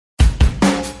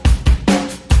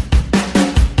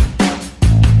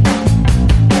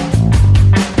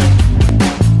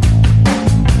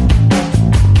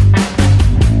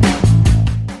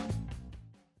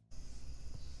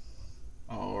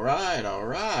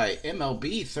right,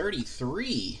 MLB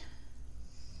 33.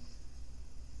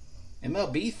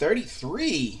 MLB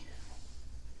 33.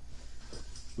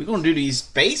 We're going to do these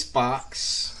base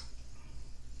box.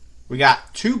 We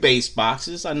got 2 base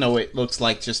boxes. I know it looks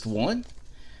like just one,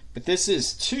 but this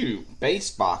is 2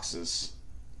 base boxes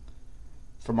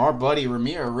from our buddy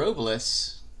Ramiro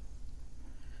Robles.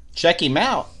 Check him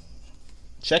out.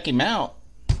 Check him out.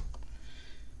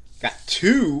 Got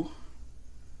 2.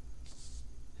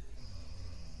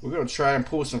 We're going to try and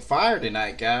pull some fire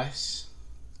tonight, guys.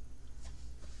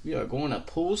 We are going to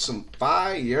pull some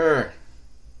fire.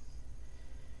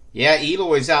 Yeah,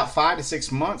 Eloy's out 5 to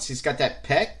 6 months. He's got that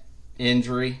pec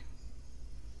injury.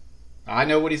 I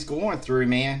know what he's going through,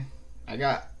 man. I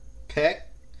got pec,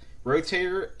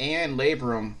 rotator, and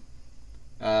labrum.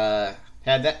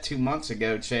 Had that 2 months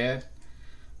ago, Chad.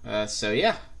 So,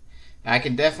 yeah. I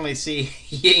can definitely see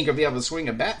he ain't going to be able to swing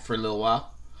a bat for a little while.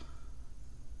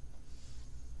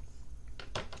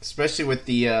 Especially with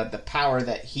the power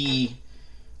that he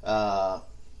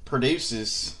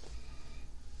produces.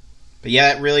 But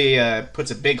yeah, it really puts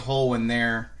a big hole in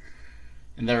their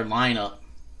lineup.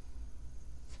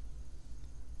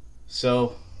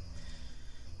 So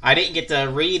I didn't get to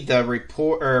read the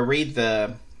report or read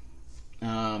the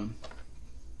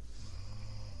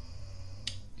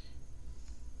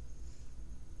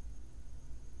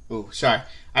sorry.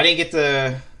 I didn't get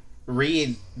to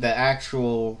read the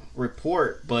actual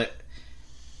report, but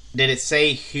did it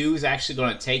say who's actually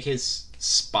going to take his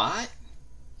spot?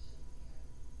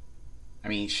 I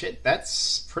mean, shit,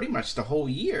 that's pretty much the whole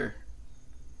year.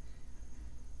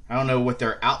 I don't know what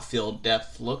their outfield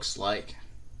depth looks like.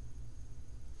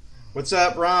 What's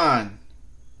up, Ron?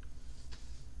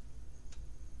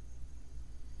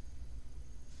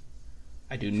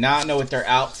 I do not know what their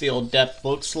outfield depth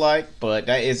looks like, but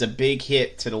that is a big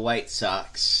hit to the White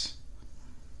Sox.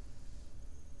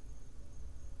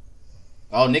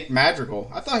 Oh, Nick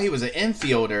Madrigal. I thought he was an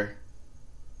infielder.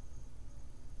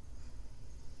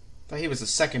 I thought he was a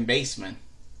second baseman.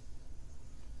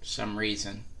 For some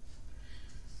reason.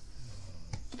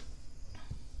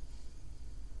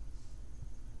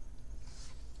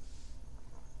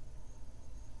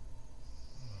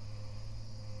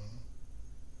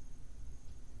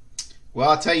 Well,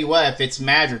 I'll tell you what, if it's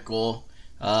Madrigal,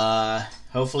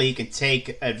 hopefully he can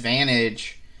take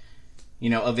advantage,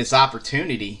 of his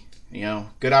opportunity.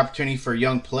 Good opportunity for a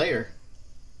young player.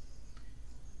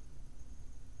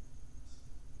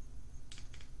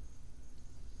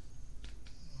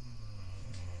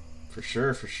 For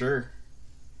sure, for sure.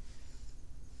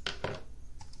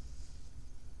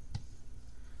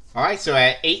 Alright, so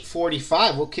at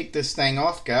 8:45, we'll kick this thing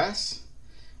off, guys.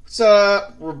 What's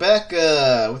up,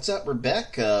 Rebecca? What's up,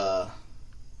 Rebecca?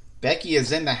 Becky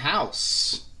is in the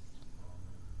house.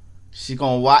 She's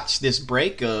going to watch this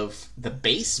break of the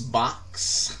base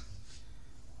box.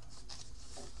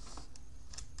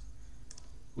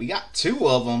 We got 2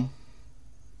 of them.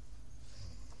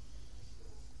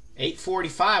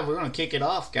 8:45, we're going to kick it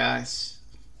off, guys.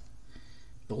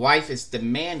 The wife is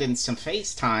demanding some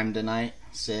FaceTime tonight,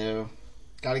 so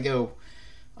got to go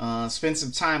spend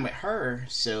some time with her.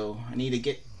 So I need to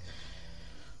get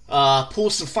pull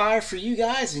some fire for you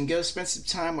guys and go spend some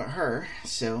time with her.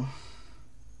 So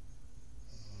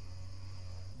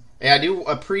yeah, I do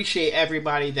appreciate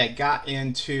everybody that got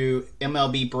into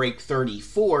MLB Break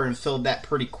 34 and filled that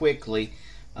pretty quickly.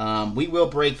 We will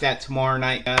break that tomorrow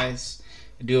night, guys.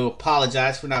 I do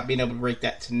apologize for not being able to break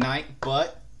that tonight,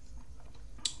 but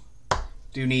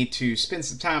do need to spend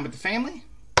some time with the family.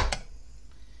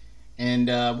 And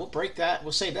we'll break that.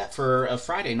 We'll save that for a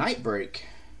Friday night break.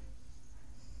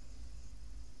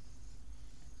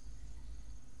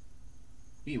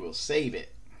 We will save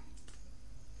it.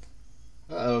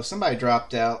 Uh-oh, somebody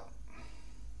dropped out.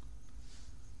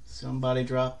 Somebody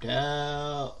dropped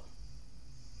out.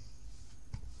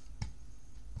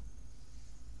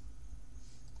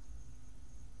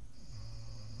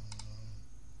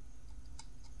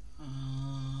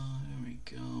 There we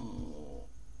go.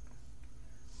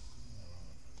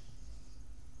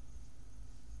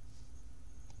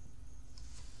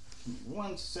 Give me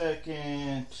 1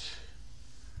 second.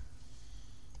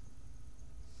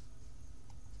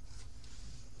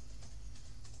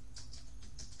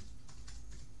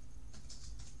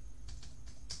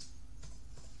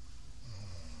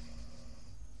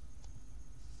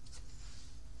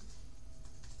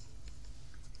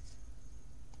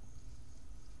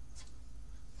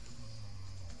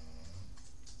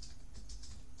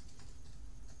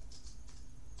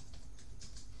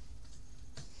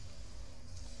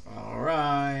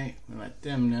 Let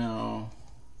them know.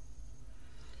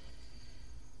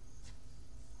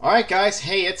 All Alright guys,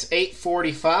 hey, it's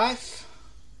 8:45.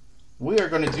 We are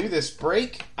going to do this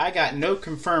break. I got no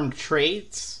confirmed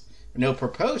trades, no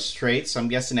proposed trades, so I'm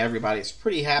guessing everybody's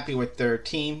pretty happy with their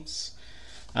teams.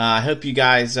 I hope you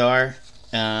guys are.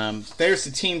 There's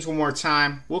the teams one more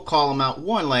time. We'll call them out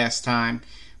one last time.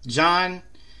 John,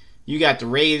 you got the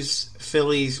Rays,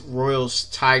 Phillies, Royals,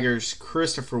 Tigers.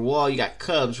 Christopher Wall, you got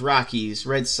Cubs, Rockies,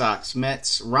 Red Sox,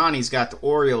 Mets. Ronnie's got the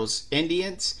Orioles,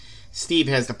 Indians. Steve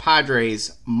has the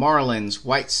Padres, Marlins,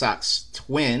 White Sox,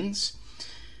 Twins.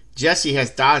 Jesse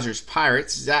has Dodgers,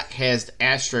 Pirates. Zach has the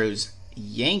Astros,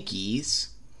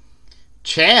 Yankees.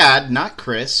 Chad, not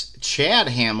Chris, Chad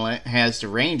Hamlet has the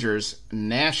Rangers,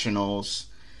 Nationals,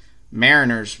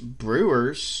 Mariners,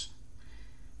 Brewers.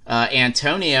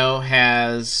 Antonio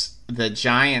has the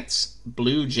Giants,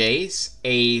 Blue Jays,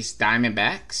 A's,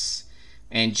 Diamondbacks.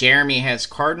 And Jeremy has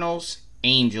Cardinals,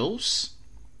 Angels.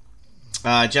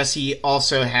 Jesse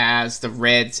also has the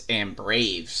Reds and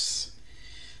Braves.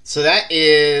 So that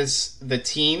is the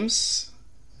teams.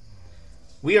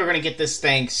 We are going to get this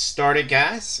thing started,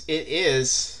 guys. It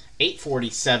is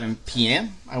 8:47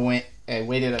 p.m. I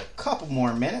waited a couple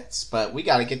more minutes, but we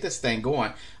got to get this thing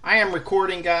going. I am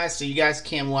recording, guys, so you guys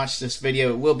can watch this video.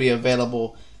 It will be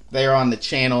available there on the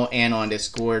channel and on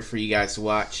Discord for you guys to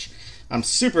watch. I'm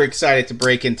super excited to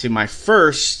break into my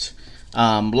first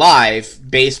live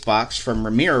base box from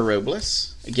Ramiro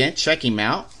Robles. Again, check him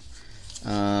out.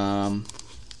 But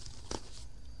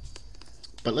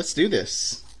let's do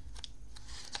this.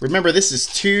 Remember, this is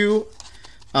two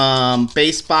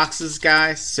base boxes,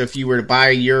 guys. So if you were to buy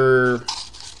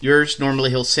yours, normally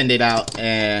he'll send it out,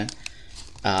 and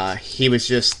he was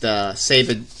just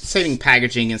saving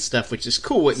packaging and stuff, which is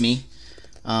cool with me.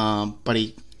 But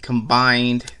he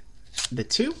combined the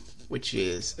two, which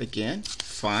is, again,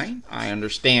 fine. I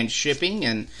understand shipping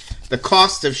and the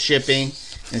cost of shipping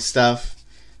and stuff,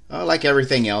 like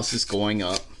everything else, is going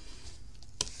up.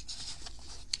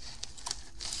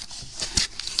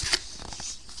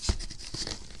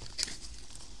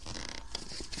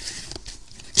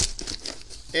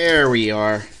 There we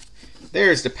are.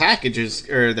 There's the packages,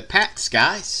 or the packs,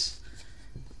 guys.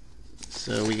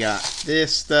 So we got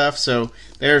this stuff. So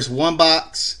there's one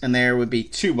box, and there would be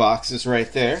two boxes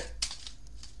right there.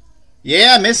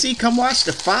 Yeah, Missy, come watch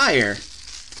the fire.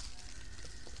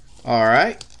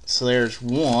 Alright, so there's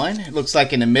one. It looks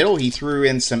like in the middle he threw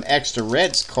in some extra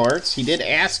Reds cards. He did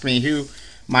ask me who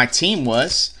my team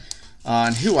was,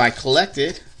 and who I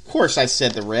collected. Of course I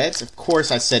said the Reds. Of course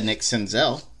I said Nick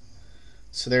Senzel.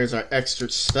 So there's our extra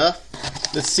stuff.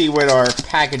 Let's see what our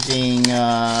packaging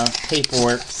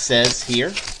paperwork says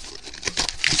here.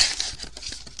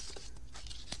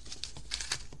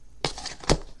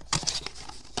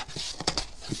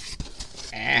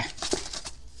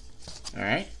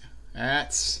 Alright.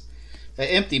 That's an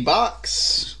empty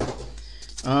box.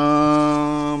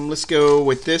 Let's go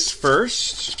with this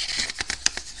first.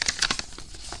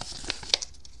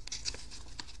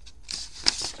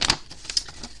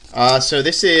 So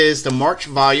this is the March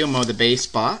volume of the base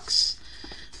box.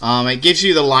 It gives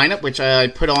you the lineup, which I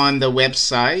put on the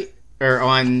website, or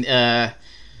on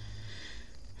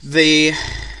the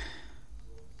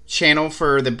channel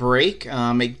for the break.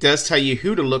 It does tell you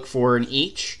who to look for in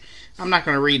each. I'm not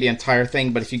going to read the entire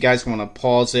thing, but if you guys want to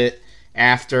pause it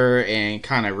after and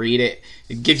kind of read it,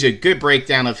 it gives you a good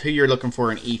breakdown of who you're looking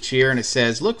for in each here. And it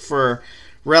says, look for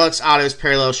relics, autos,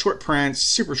 parallels, short prints,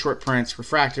 super short prints,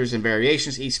 refractors, and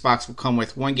variations. Each box will come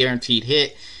with one guaranteed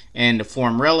hit in the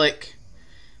form relic,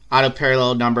 auto,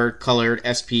 parallel, numbered, colored,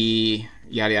 SP,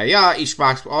 yada yada yada. Each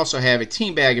box will also have a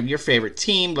team bag of your favorite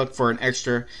team. Look for an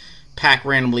extra pack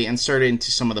randomly inserted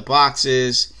into some of the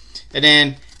boxes. And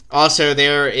then also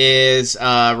there is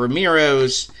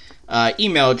Ramiro's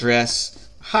email address.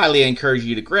 Highly encourage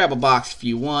you to grab a box if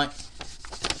you want.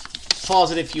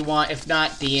 Pause it if you want. If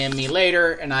not, DM me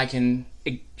later and I can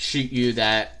shoot you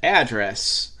that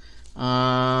address.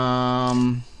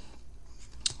 Well,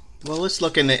 let's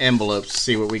look in the envelopes,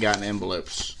 see what we got in the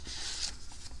envelopes.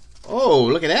 Oh,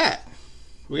 look at that.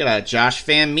 We got a Josh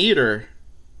Van Meter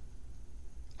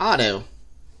auto.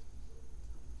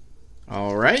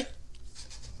 Alright.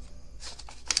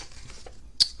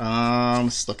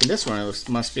 Let's look at this one. It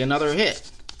must be another hit.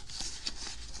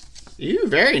 Ooh,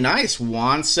 very nice.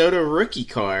 Juan Soto rookie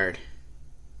card.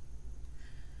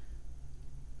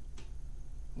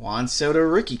 Juan Soto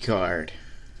rookie card.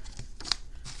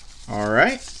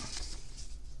 Alright.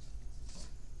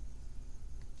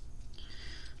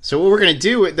 So what we're going to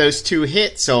do with those two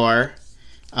hits are,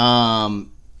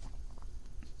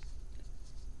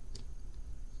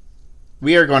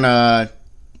 we are going to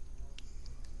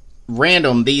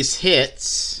random these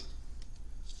hits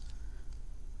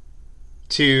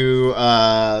to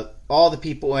all the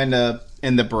people in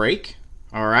the break.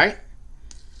 All right.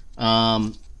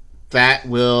 That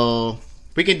will,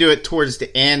 we can do it towards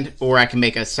the end, or I can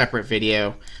make a separate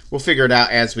video. We'll figure it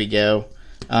out as we go.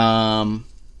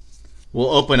 We'll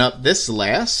open up this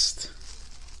last.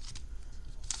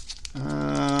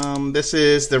 This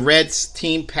is the Reds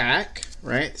team pack,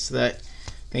 right? So that, I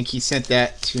think he sent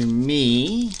that to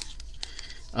me.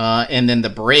 And then the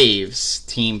Braves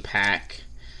team pack.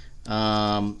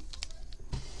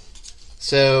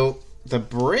 So the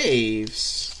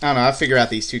Braves, I don't know, I'll figure out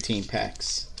these two team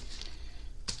packs.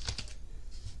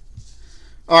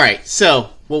 Alright, so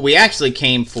what we actually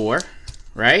came for,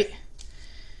 right?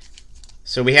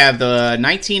 So we have the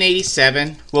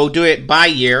 1987. We'll do it by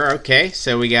year, okay?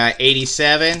 So we got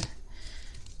 87.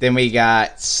 Then we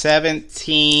got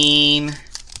 17,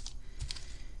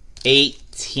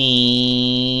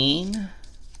 18,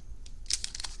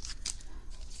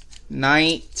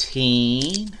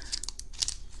 19,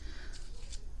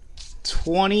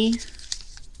 20,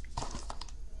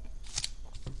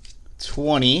 20,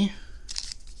 20,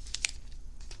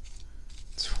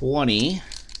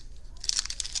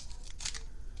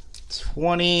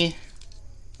 20.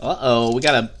 Uh-oh, we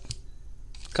got a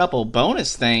couple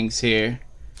bonus things here.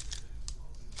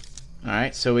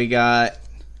 Alright, so we got...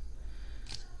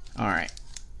 Alright.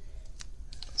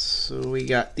 So we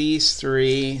got these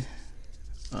three.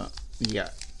 We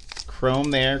got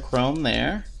Chrome there, Chrome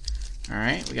there.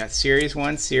 Alright, we got Series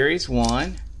 1, Series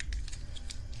 1.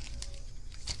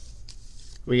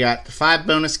 We got the 5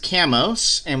 bonus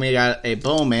camos, and we got a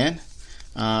Bowman.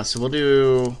 So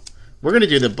we're going to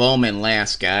do the Bowman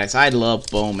last, guys. I love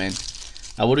Bowman.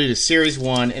 We'll do the Series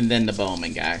 1 and then the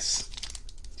Bowman, guys.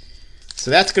 So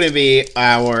that's going to be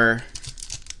our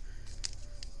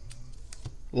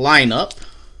lineup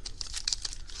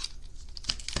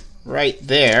right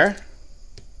there.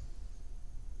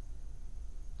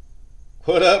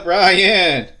 What up,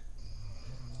 Ryan?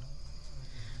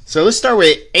 So let's start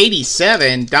with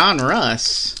 87,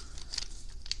 Donruss.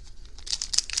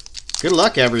 Good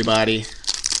luck, everybody.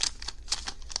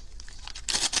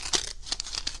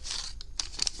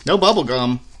 No bubble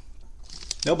gum.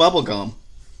 No bubble gum.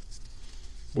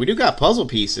 We do got puzzle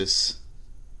pieces.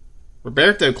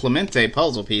 Roberto Clemente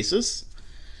puzzle pieces.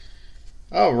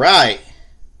 All right.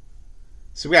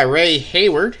 So we got Ray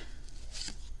Hayward,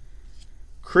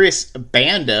 Chris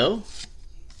Bando,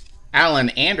 Alan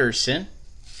Anderson,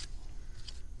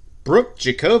 Brooke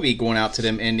Jacoby going out to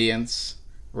them Indians,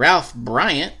 Ralph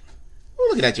Bryant. Oh,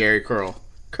 look at that Jerry Curl.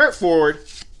 Kurt Ford,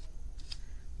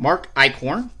 Mark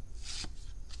Eichhorn,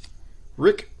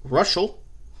 Rick Russell.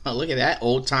 Oh, look at that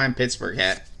old-time Pittsburgh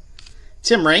hat.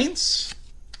 Tim Raines.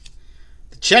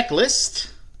 The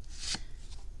Checklist.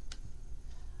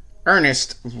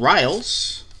 Ernest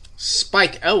Riles.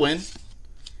 Spike Owen.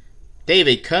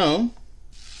 David Cone.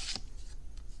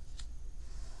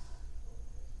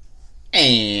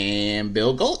 And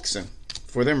Bill Gullickson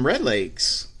for them Red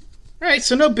Legs. Alright,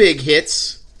 so no big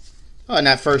hits in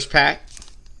that first pack.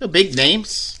 No big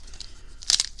names.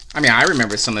 I mean, I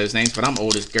remember some of those names, but I'm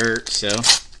old as dirt, so...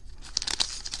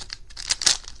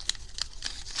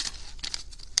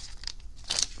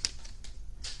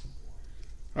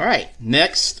 Alright,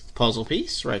 next puzzle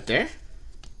piece right there.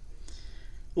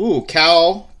 Ooh,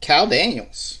 Cal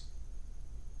Daniels.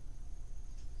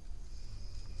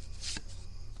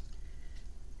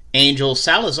 Angel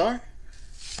Salazar.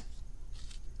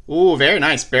 Ooh, very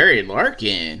nice. Barry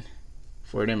Larkin.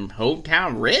 For them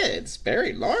hometown Reds.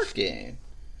 Barry Larkin.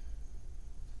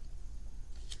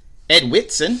 Ed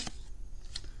Whitson.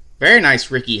 Very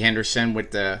nice Ricky Henderson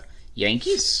with the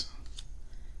Yankees.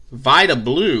 Vida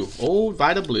Blue. Old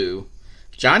Vida Blue.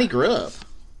 Johnny Grubb.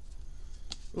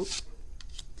 Ooh.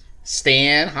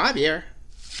 Stan Javier.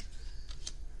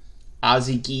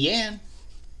 Ozzie Guillen.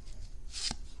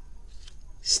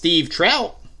 Steve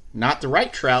Trout. Not the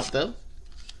right Trout, though.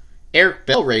 Eric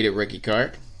Bell rated rookie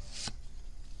card.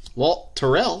 Walt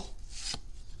Terrell.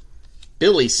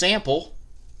 Billy Sample.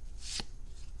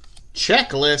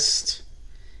 Checklist.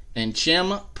 And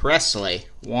Jim Presley.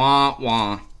 Wah,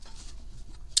 wah.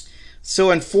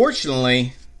 So,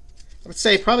 unfortunately, I would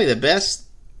say probably the best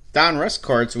Donruss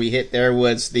cards we hit there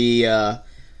was the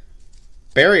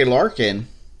Barry Larkin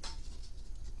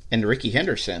and Ricky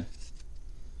Henderson.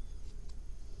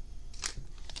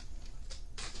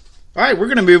 All right, we're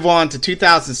going to move on to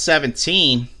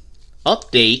 2017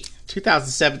 update.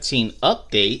 2017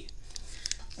 update.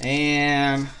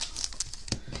 And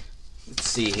let's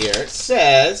see here. It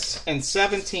says in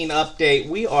 17 update,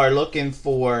 we are looking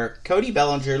for Cody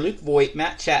Bellinger, Luke Voigt,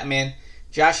 Matt Chapman,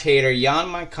 Josh Hader, Jan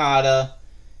Moncada,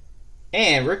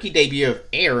 And rookie debut of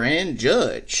Aaron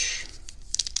Judge.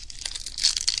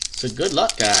 So good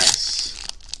luck, guys.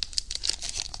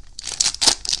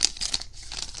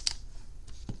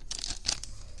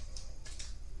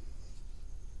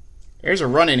 There's a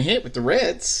running hit with the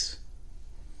Reds.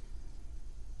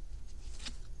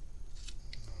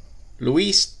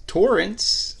 Luis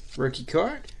Torrens, rookie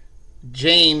card.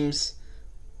 James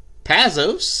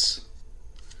Pazos.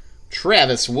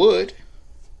 Travis Wood.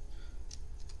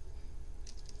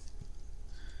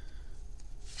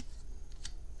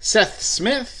 Seth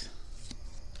Smith.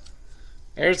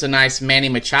 There's a nice Manny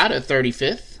Machado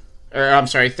 30th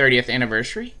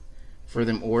anniversary for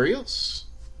them Orioles.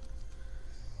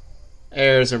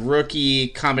 There's a rookie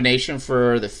combination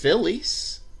for the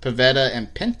Phillies. Pivetta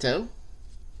and Pinto.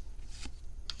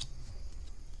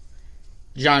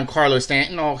 Giancarlo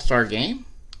Stanton All-Star Game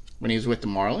when he was with the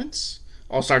Marlins.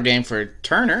 All-Star Game for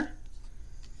Turner.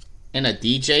 And a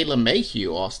DJ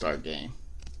LeMahieu All-Star Game.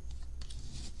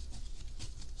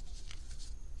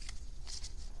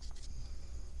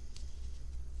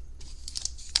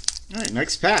 Alright,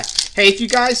 next pack. Hey, if you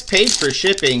guys paid for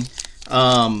shipping,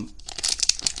 I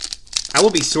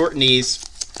will be sorting these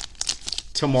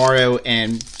tomorrow,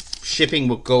 and shipping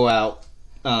will go out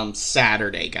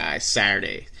Saturday, guys.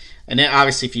 Saturday. And then,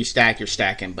 obviously, if you stack, you're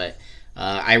stacking. But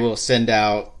I will send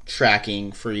out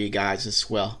tracking for you guys as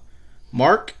well.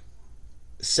 Mark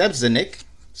Sebznik,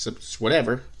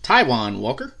 whatever. Taijuan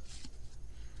Walker.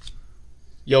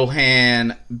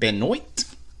 Johan Benoit.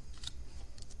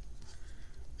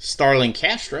 Starlin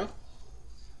Castro.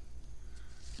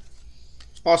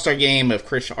 All-Star Game of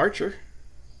Chris Archer.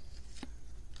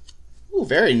 Ooh,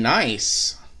 very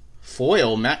nice.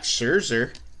 Foil Max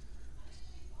Scherzer.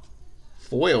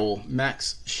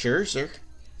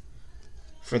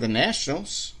 For the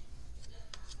Nationals.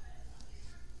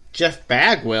 Jeff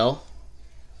Bagwell.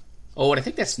 Oh, and I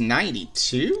think that's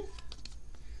 92?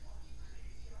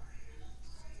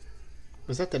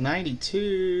 Was that the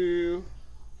 92?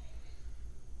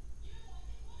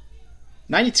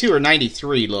 92 or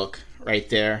 93 look right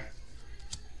there.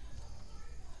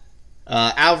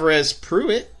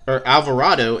 Alvarado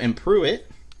and Pruitt.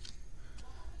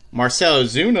 Marcell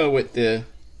Ozuna with the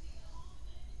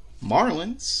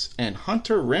Marlins. And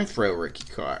Hunter Renfroe rookie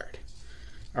card.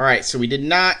 Alright, so we did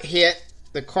not hit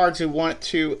the cards we wanted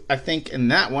to, I think, in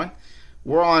that one.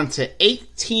 We're on to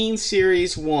 18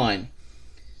 Series 1.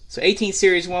 So 18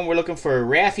 Series 1, we're looking for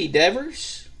Raffy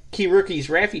Devers. Key rookies,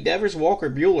 Raffy Devers, Walker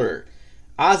Buehler,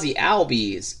 Ozzie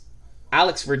Albies,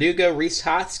 Alex Verdugo, Rhys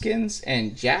Hoskins,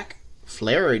 and Jack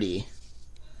Flaherty.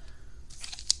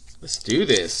 Let's do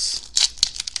this.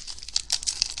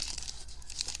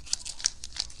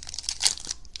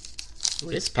 Ooh,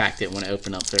 this pack didn't want to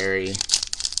open up very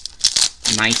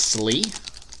nicely.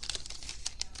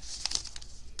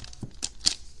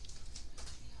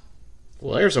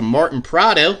 Well, there's a Martin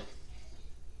Prado.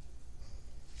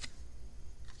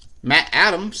 Matt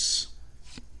Adams.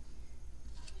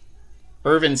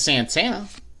 Irvin Santana.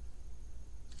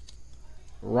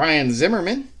 Ryan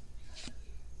Zimmerman.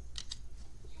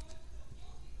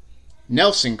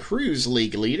 Nelson Cruz,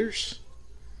 league leaders.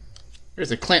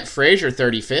 There's a Clint Frazier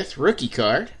 35th rookie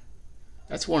card.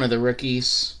 That's one of the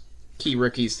rookies, key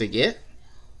rookies to get.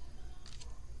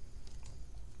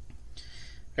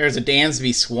 There's a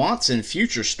Dansby Swanson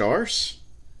Future Stars.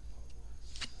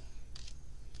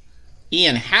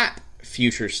 Ian Happ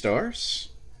Future Stars.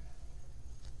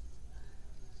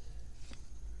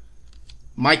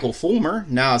 Michael Fulmer,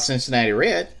 now a Cincinnati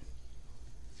Red.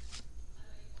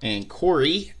 And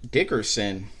Corey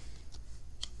Dickerson.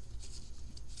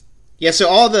 Yeah, so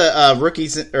all the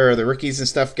rookies and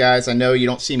stuff, guys, I know you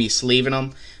don't see me sleeving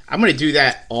them. I'm going to do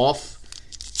that off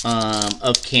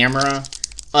of camera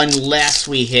unless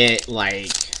we hit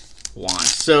like Juan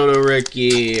Soto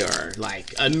rookie or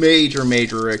like a major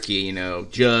rookie, you know,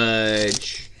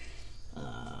 Judge,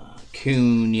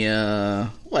 Cunha,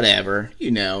 whatever,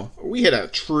 you know. We hit a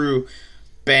true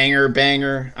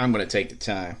banger, I'm going to take the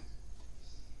time.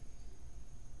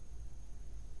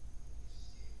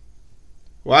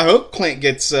 Well, I hope Clint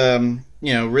gets, you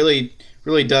know, really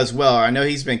does well. I know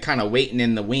he's been kind of waiting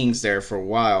in the wings there for a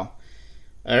while.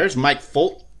 There's Mike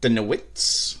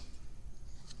Foltynewicz.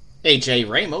 AJ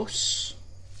Ramos.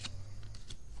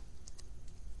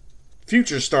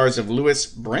 Future Stars of Lewis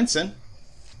Brinson.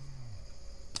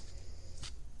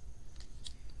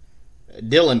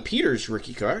 Dylan Peters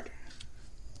rookie card.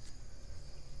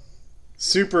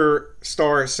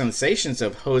 Superstar Sensations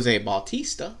of Jose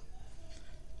Bautista.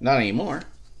 Not anymore.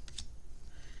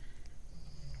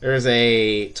 There's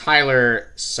a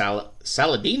Tyler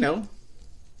Saladino.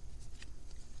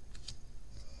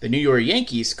 The New York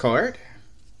Yankees card.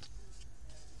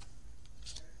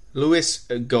 Luis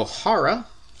Gohara.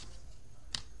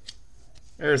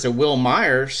 There's a Will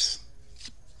Myers.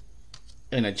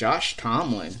 And a Josh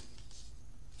Tomlin.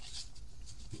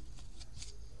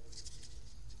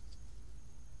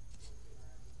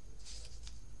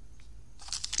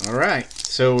 All right,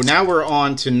 so now we're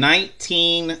on to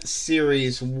 19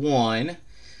 Series 1.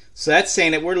 So that's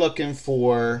saying that we're looking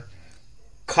for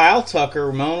Kyle Tucker,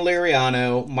 Ramon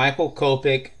Laureano, Michael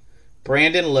Kopech,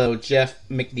 Brandon Lowe, Jeff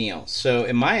McNeil. So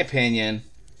in my opinion,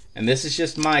 and this is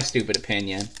just my stupid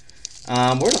opinion,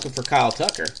 we're looking for Kyle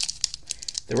Tucker.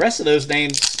 The rest of those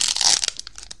names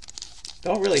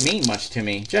don't really mean much to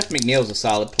me. Jeff McNeil's a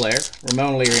solid player.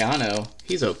 Ramon Laureano,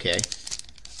 he's okay.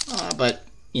 But...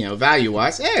 you know,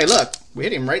 value-wise. Hey, look. We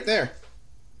hit him right there.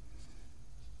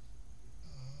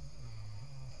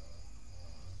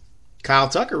 Kyle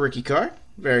Tucker, rookie card.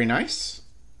 Very nice.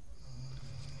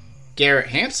 Garrett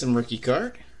Hampson, rookie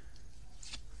card.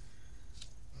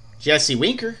 Jesse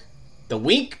Winker. The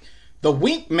Wink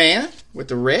man with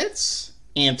the Reds.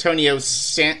 Antonio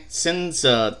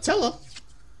Senzatella.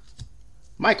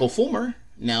 Michael Fulmer,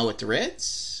 now with the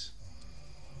Reds.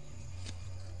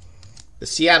 The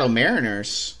Seattle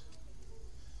Mariners.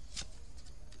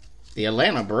 The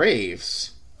Atlanta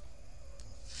Braves.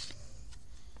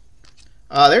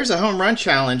 There's a home run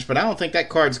challenge, but I don't think that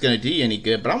card's going to do you any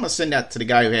good. But I'm going to send that to the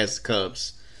guy who has the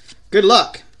Cubs. Good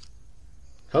luck.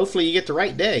 Hopefully you get the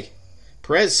right day.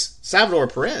 Salvador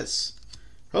Perez.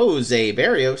 Jose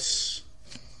Barrios.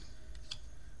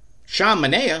 Sean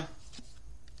Manaea.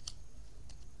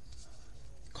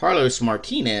 Carlos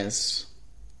Martinez.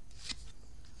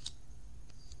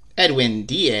 Edwin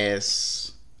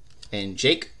Diaz. And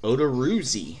Jake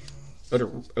Odorizzi.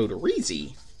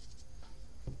 Odorizzi.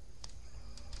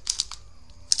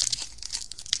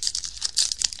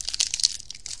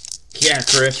 Yeah,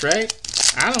 Chris, right?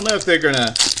 I don't know if they're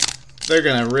gonna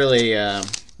really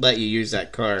let you use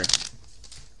that card.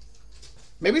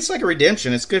 Maybe it's like a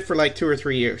redemption. It's good for like 2 or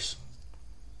 3 years.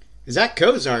 Is that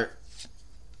Cozart?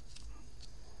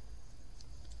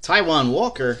 Taijuan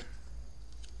Walker.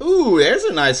 Ooh, there's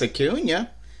a nice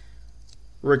Acuna.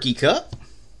 Rookie Cup.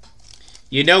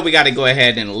 You know we got to go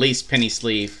ahead and at least penny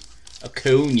sleeve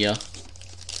Acuna.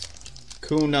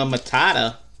 Kuna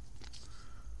Matata.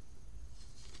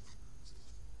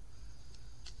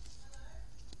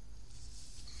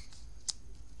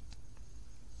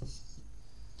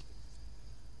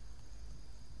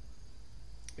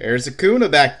 There's Acuna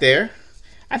back there.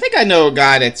 I think I know a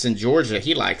guy that's in Georgia.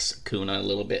 He likes Acuna a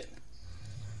little bit.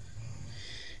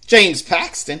 James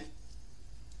Paxton.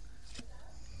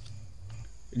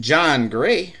 John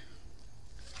Gray.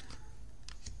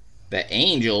 The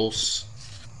Angels.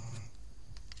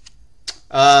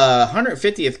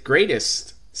 150th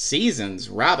greatest seasons.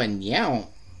 Robin Yount.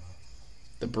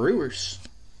 The Brewers.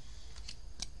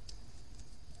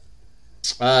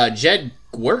 Jed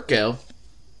Guerco.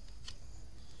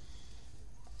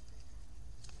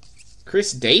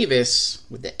 Chris Davis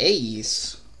with the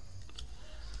A's.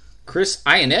 Chris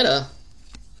Iannetta.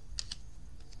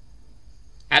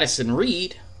 Addison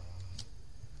Reed.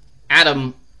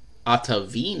 Adam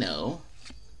Ottavino.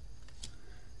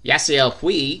 Yasiel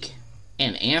Puig.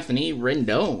 And Anthony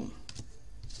Rendon.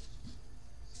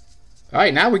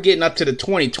 Alright, now we're getting up to the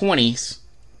 2020s.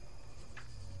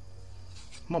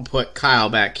 I'm going to put Kyle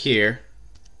back here.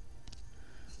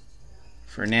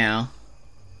 For now.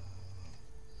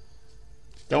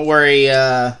 Don't worry,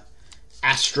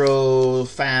 Astro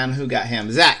fan, who got him?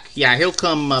 Zach. Yeah, he'll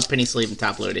come penny sleeve and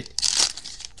top loaded.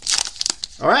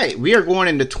 Alright, we are going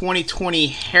into 2020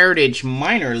 Heritage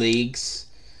Minor Leagues.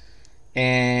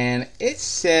 And it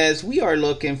says we are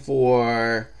looking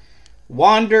for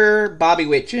Wander, Bobby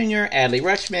Witt Jr., Adley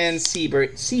Rutschman,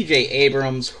 CJ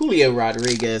Abrams, Julio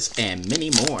Rodriguez, and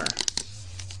many more.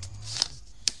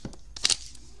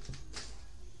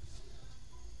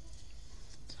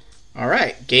 All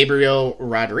right, Gabriel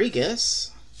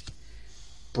Rodriguez,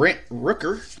 Brent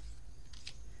Rooker,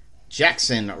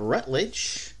 Jackson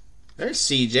Rutledge. There's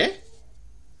CJ.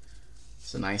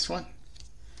 It's a nice one.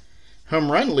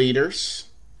 Home run leaders.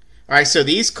 All right, so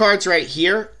these cards right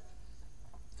here,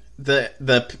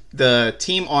 the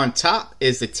team on top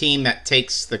is the team that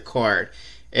takes the card.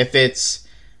 If it's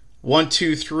 1,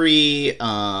 2, 3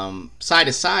 side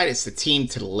to side, it's the team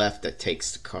to the left that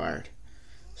takes the card.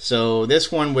 So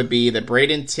this one would be the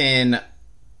Bradenton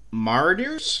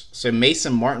Marauders. So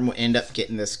Mason Martin will end up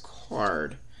getting this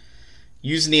card.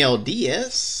 Yusniel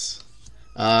Diaz.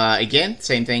 Again,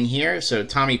 same thing here. So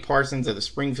Tommy Parsons of the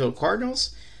Springfield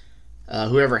Cardinals.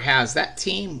 Whoever has that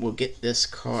team will get this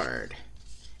card.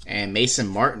 And Mason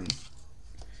Martin.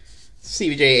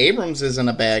 CJ Abrams isn't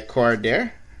a bad card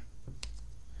there.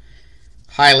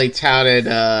 Highly touted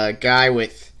guy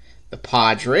with the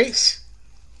Padres.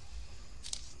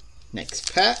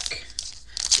 Next pack.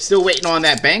 Still waiting on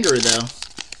that banger, though.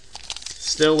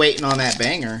 Still waiting on that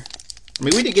banger. I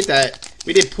mean, we did get that.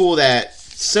 We did pull that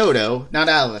Soto, not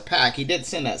out of the pack. He did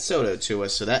send that Soto to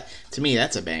us, so that, to me,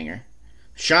 that's a banger.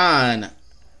 Sean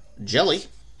Jelly.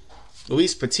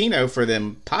 Luis Patino for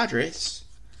them Padres.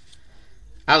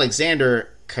 Alexander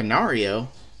Canario.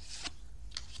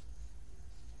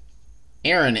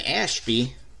 Aaron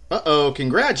Ashby. Uh-oh,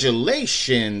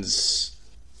 congratulations.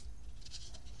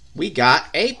 We got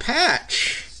a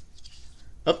patch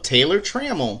of Taylor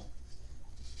Trammell.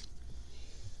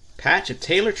 Patch of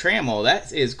Taylor Trammell.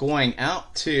 That is going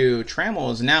out to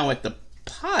Trammell is now at the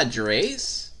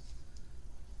Padres.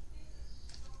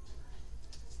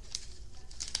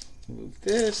 Move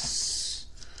this.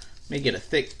 Let me get a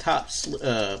thick top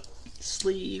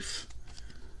sleeve.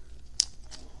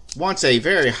 Once a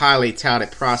very highly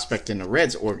touted prospect in the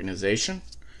Reds organization.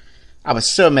 I was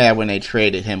so mad when they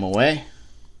traded him away.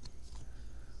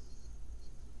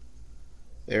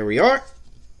 There we are.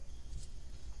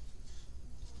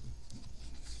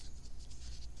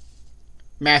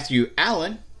 Matthew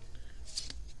Allen.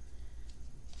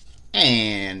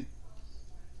 And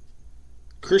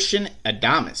Christian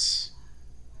Adames.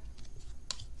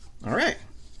 All right.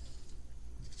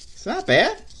 It's not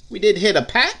bad. We did hit a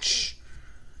patch.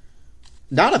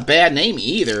 Not a bad name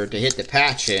either to hit the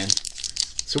patch in.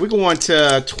 So we're going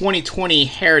to 2020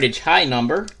 Heritage High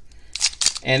number.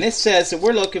 And this says that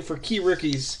we're looking for key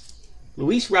rookies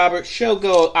Luis Robert,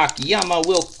 Shogo Akiyama,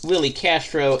 Willie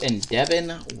Castro, and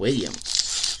Devin Williams.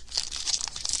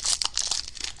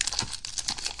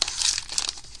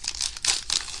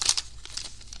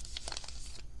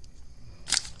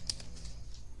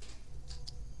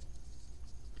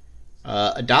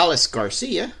 Adolis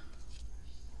Garcia,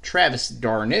 Travis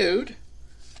d'Arnaud,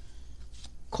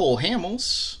 Cole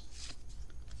Hamels,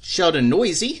 Sheldon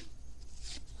Noisy,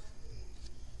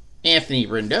 Anthony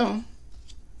Rendon,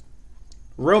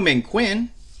 Roman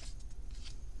Quinn,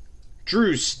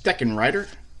 Drew Steckenrider,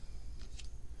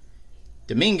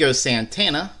 Domingo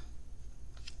Santana,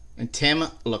 and Tim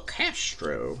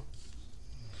LaCastro.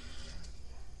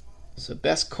 So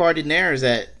best card in there is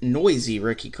that Noisy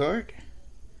rookie card.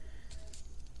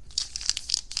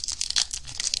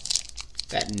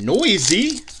 That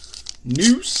Noisy.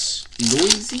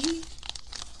 Noisy.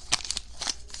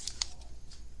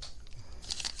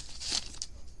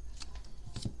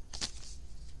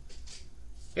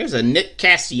 There's a Nick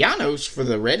Castellanos for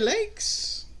the Red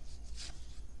Legs.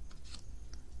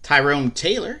 Tyrone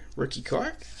Taylor, rookie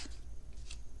card.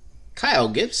 Kyle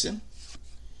Gibson.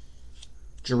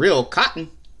 Jarrell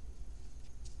Cotton.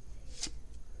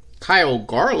 Kyle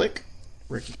Garlick,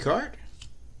 rookie card.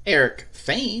 Eric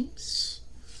Fames.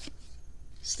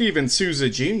 Steven Souza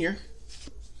Jr.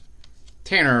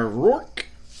 Tanner Rourke.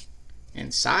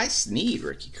 And Cy Sneed,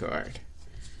 rookie card.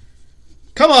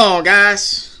 Come on,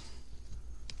 guys.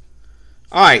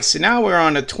 Alright, so now we're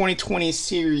on the 2020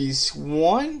 Series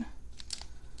 1.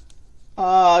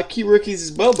 Key rookies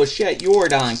is Bo Bichette,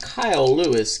 Jordan, Kyle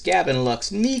Lewis, Gavin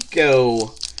Lux, Nico,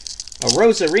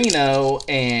 Rosarino,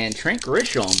 and Trent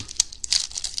Grisham.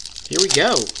 Here we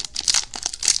go.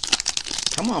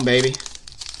 Come on, baby.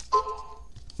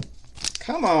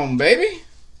 Come on, baby.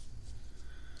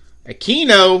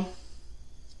 Aquino.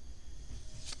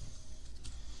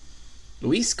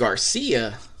 Luis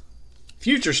Garcia.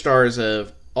 Future stars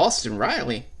of Austin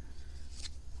Riley.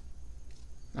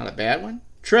 Not a bad one.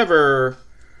 Trevor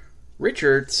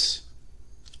Richards.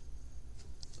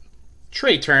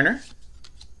 Trey Turner.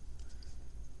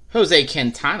 Jose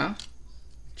Quintana.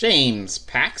 James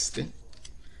Paxton.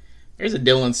 There's a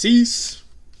Dylan Cease.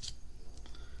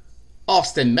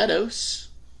 Austin Meadows.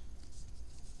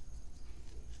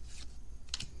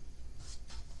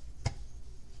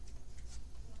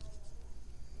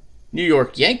 New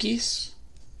York Yankees.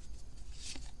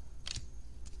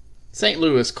 St.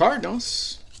 Louis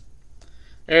Cardinals.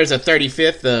 There's a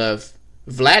 35th of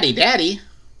Vladdy Daddy.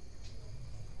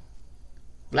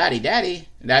 Vladdy Daddy.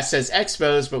 That says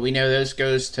Expos, but we know those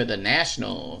goes to the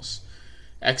Nationals.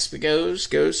 Expos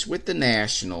goes with the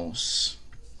Nationals.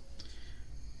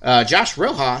 Josh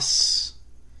Rojas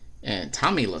and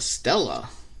Tommy La Stella.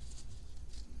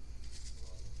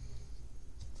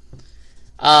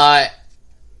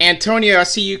 Antonio, I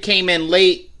see you came in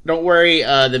late. Don't worry,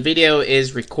 the video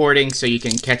is recording, so you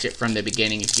can catch it from the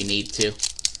beginning if you need to.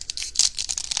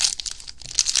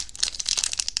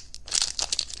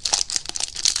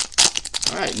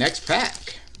 Alright, next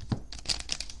pack.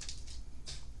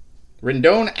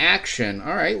 Rendon Action.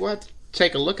 All right, we'll have to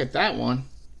take a look at that one.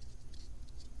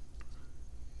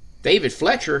 David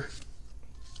Fletcher.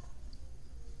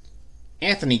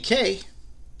 Anthony Kay.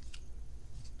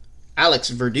 Alex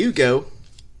Verdugo.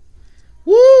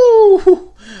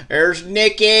 Woo! There's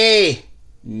Nicky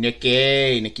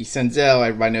Senzel.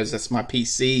 Everybody knows that's my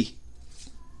PC.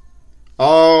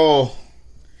 Oh,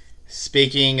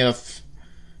 speaking of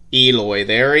Eloy,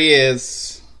 there he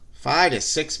is. 5 to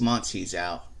 6 months he's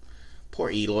out. Poor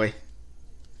Eloy.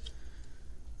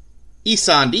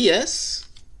 Isan Diaz.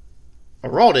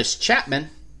 Aroldis Chapman.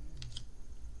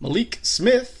 Malik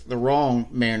Smith, the wrong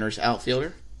Mariners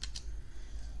outfielder.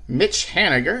 Mitch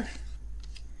Haniger.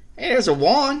 Hey, there's a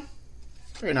Juan.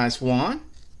 Very nice Juan.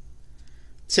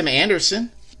 Tim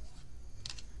Anderson.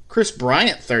 Chris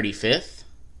Bryant, 35th.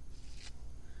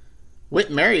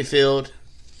 Whit Merrifield.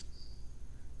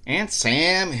 And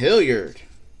Sam Hilliard.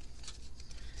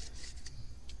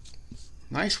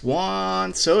 Nice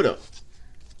Juan Soto.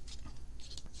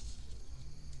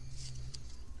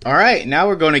 All right, now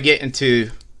we're going to get into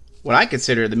what I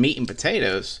consider the meat and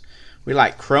potatoes. We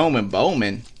like Chrome and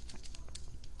Bowman.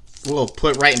 We'll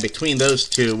put right in between those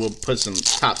two, we'll put some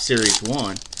Top Series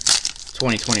 1,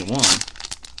 2021.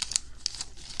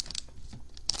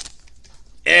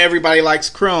 Everybody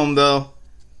likes Chrome, though.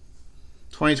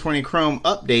 2020 Chrome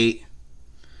update.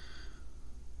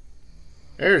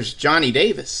 There's Johnny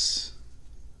Davis.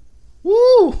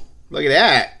 Woo! Look at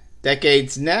that.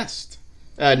 Decade's next.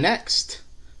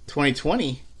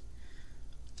 2020.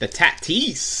 The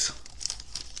Tatis.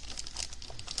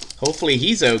 Hopefully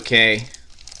he's okay.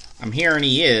 I'm hearing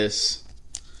he is.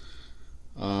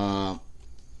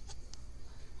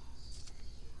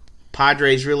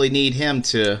 Padres really need him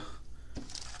to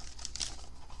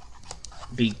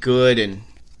be good and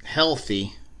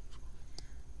healthy.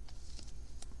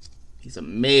 He's a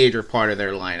major part of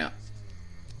their lineup.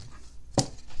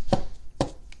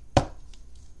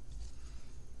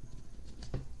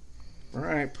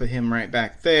 Alright, put him right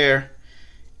back there.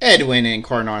 Edwin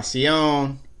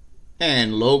Encarnacion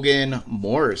and Logan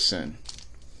Morrison.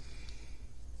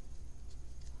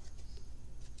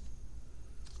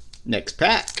 Next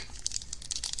pack.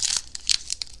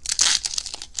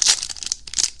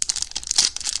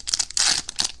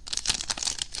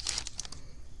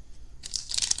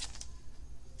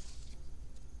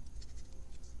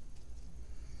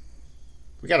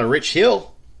 We got a Rich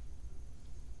Hill.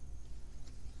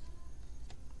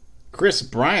 Chris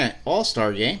Bryant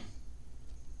All-Star Game.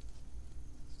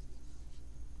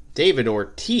 David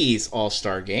Ortiz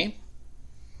All-Star Game.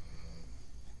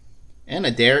 And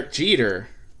a Derek Jeter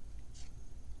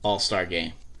All-Star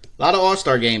Game. A lot of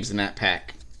All-Star Games in that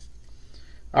pack.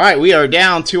 Alright, we are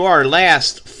down to our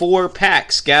last 4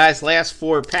 packs, guys. Last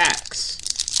 4 packs.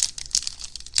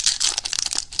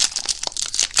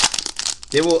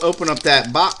 Then we'll open up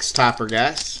that box topper,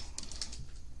 guys.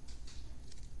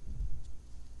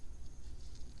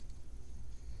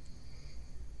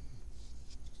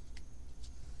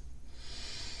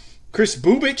 Chris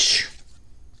Bubich.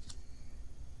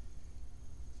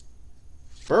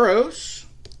 Burrows.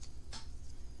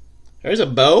 There's a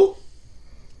bow.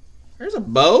 There's a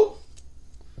bow.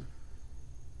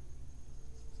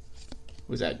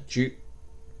 Was that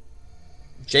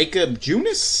Jacob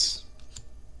Junis?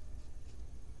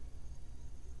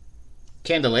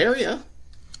 Candelaria.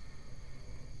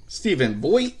 Stephen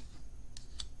Voigt.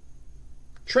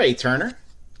 Trey Turner.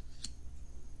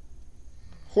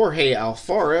 Jorge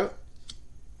Alfaro.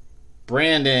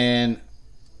 Brandon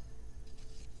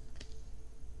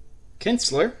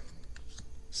Kinsler.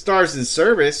 Stars in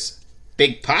Service.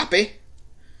 Big Papi.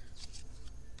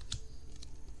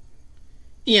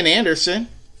 Ian Anderson.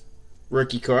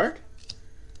 Rookie card.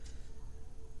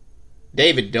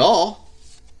 David Dahl.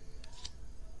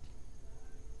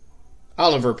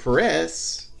 Oliver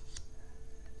Perez.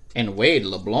 And Wade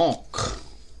LeBlanc.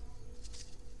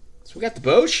 So we got the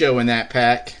Bow Show in that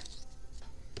pack.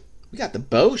 We got the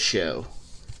Bow Show.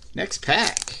 Next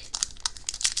pack.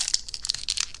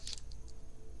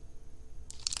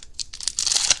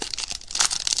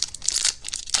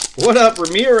 What up,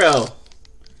 Ramiro?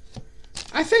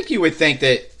 I think you would think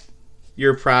that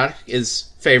your product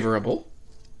is favorable.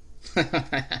 There's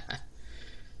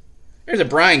a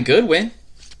Brian Goodwin.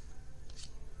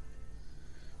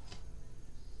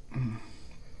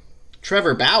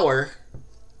 Trevor Bauer.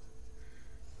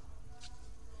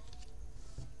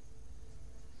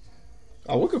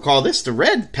 Oh, we could call this the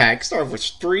red pack. Start with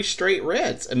 3 straight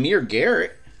reds. Amir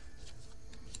Garrett.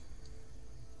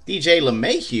 DJ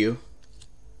LeMahieu.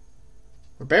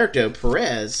 Roberto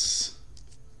Perez.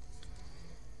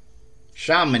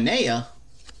 Sean Manaea.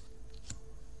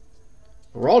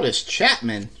 Aroldis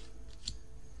Chapman.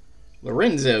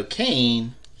 Lorenzo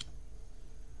Cain.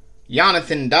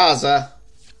 Jonathan Daza.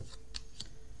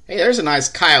 Hey, there's a nice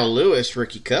Kyle Lewis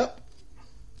Rookie Cup.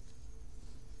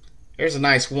 There's a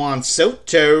nice Juan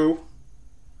Soto.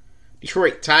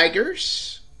 Detroit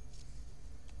Tigers.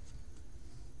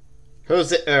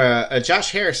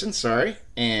 Josh Harrison, sorry.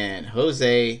 And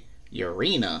Jose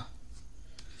Urena.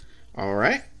 All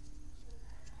right.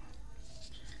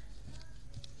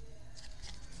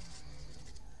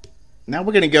 Now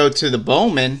we're going to go to the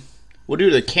Bowman. We'll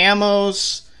do the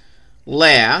camos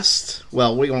last.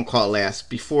 Well, we won't call it last.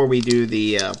 Before we do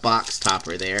the box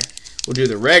topper there. We'll do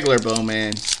the regular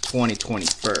Bowman 2020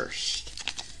 first.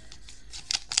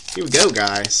 Here we go,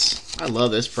 guys. I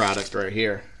love this product right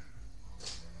here.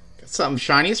 Got something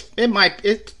shiny.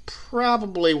 It's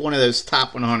probably one of those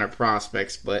top 100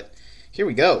 prospects, but here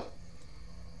we go.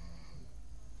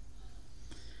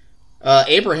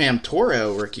 Abraham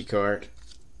Toro rookie card.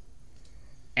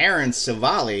 Aaron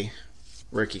Civale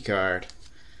rookie card.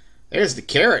 There's the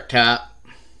Carrot Top.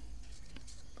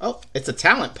 Oh, it's a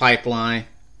talent pipeline.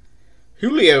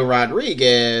 Julio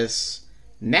Rodriguez,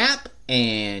 Knapp,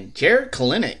 and Jared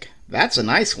Kalinick. That's a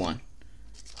nice one.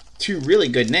 Two really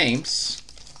good names.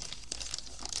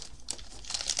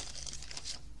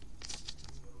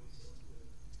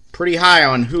 Pretty high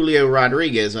on Julio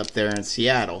Rodriguez up there in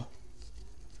Seattle.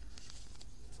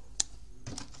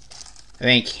 I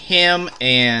think him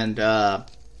and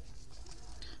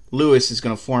Lewis is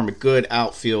going to form a good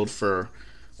outfield for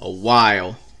a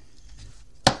while.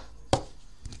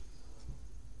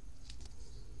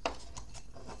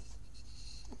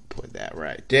 Put that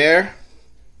right there.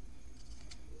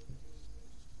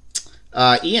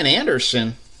 Ian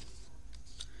Anderson.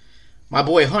 My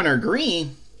boy Hunter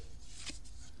Green.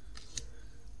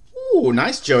 Ooh,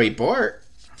 nice Joey Bart.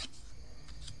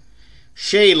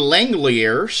 Shea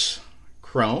Langeliers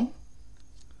Chrome.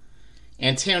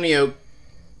 Antonio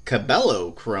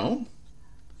Cabello Chrome.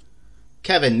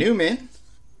 Kevin Newman.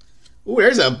 Ooh,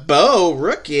 there's a Bo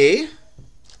rookie.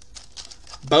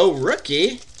 Bo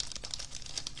rookie.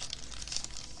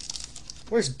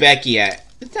 Where's Becky at?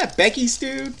 Isn't that Becky's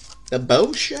dude? The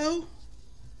Bo Show?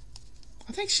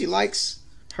 I think she likes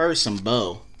her some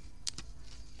Bo.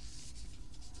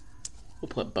 We'll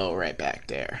put Bo right back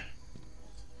there.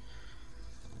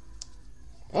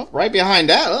 Oh, right behind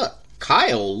that, look.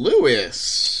 Kyle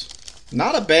Lewis.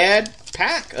 Not a bad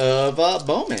pack of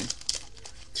Bowman.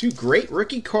 Two great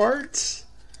rookie cards.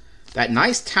 That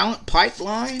nice talent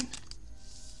pipeline.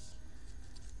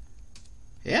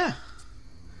 Yeah.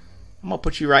 I'm going to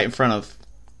put you right in front of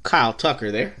Kyle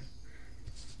Tucker there.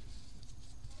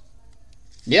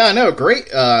 Yeah, I know. Great.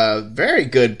 Very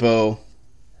good Bo.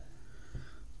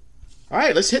 All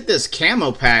right, let's hit this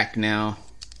camo pack now.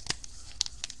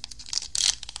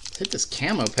 I'm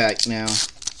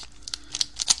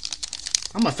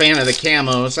a fan of the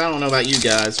camos. I don't know about you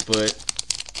guys, but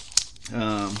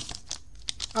I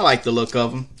like the look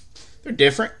of them. They're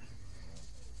different.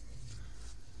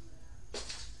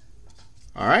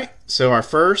 All right, so our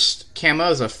first camo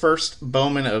is a first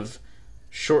Bowman of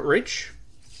Shortridge.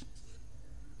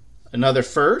 Another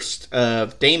first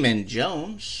of Damon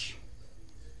Jones.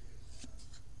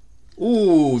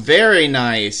 Ooh, very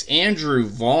nice. Andrew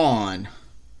Vaughn.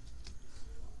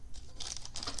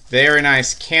 Very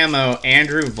nice camo,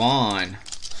 Andrew Vaughn.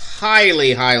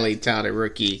 Highly, highly touted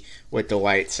rookie with the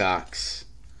White Sox.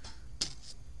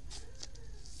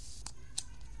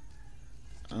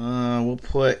 We'll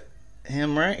put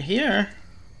him right here.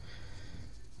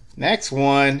 Next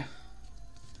one,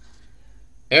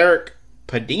 Eric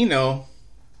Padino.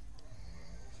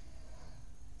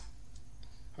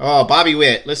 Oh, Bobby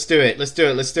Witt. Let's do it.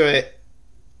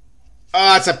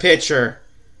 Oh, it's a pitcher.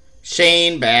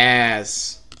 Shane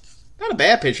Baz. Not a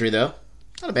bad pitcher, though.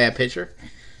 Not a bad pitcher.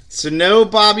 So no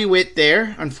Bobby Witt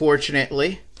there,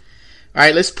 unfortunately. All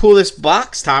right, let's pull this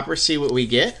box topper, see what we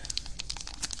get.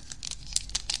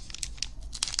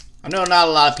 I know not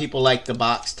a lot of people like the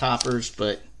box toppers,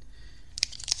 but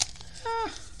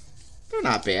they're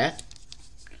not bad.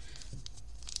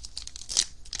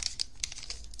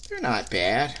 They're not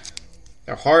bad.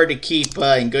 They're hard to keep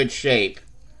in good shape.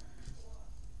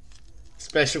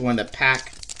 Especially when the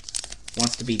pack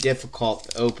wants to be difficult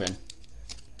to open.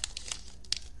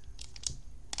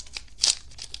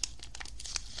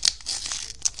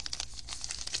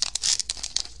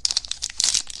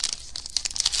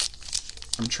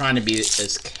 I'm trying to be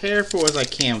as careful as I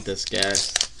can with this,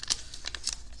 guys.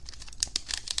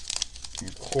 And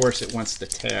of course it wants to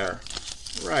tear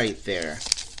right there.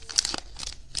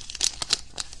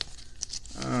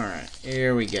 Alright,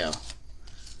 here we go.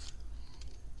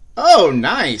 Oh,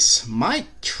 nice.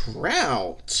 Mike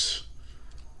Trout.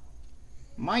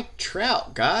 Mike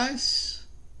Trout, guys.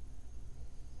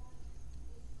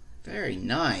 Very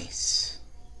nice.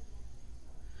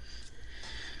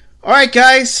 Alright,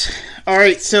 guys.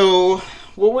 Alright, so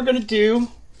what we're going to do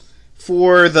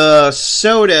for the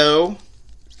Soto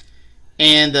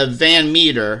and the Van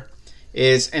Meter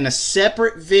is in a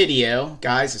separate video,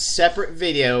 guys, a separate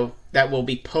video that will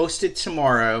be posted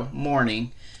tomorrow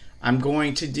morning. I'm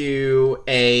going to do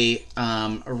a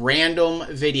random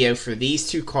video for these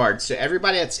two cards. So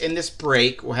everybody that's in this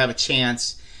break will have a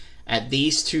chance at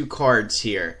these two cards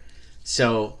here.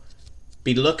 So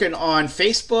be looking on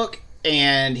Facebook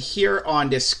and here on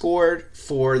Discord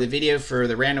for the video for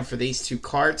the random for these two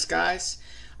cards, guys.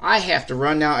 I have to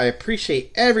run now. I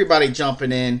appreciate everybody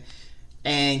jumping in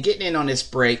and getting in on this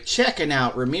break, checking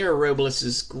out Ramiro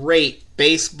Robles' great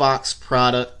base box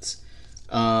product.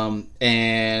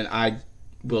 And I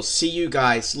will see you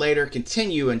guys later.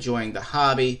 Continue enjoying the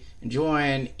hobby,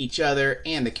 enjoying each other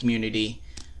and the community.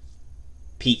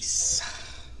 Peace.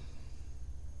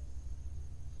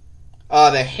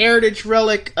 The Heritage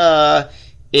Relic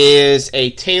is a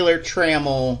Taylor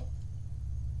Trammell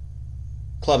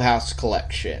Clubhouse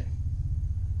collection.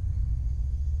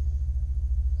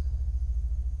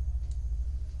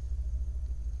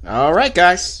 Alright,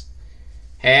 guys.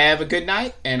 Have a good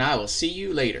night, and I will see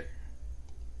you later.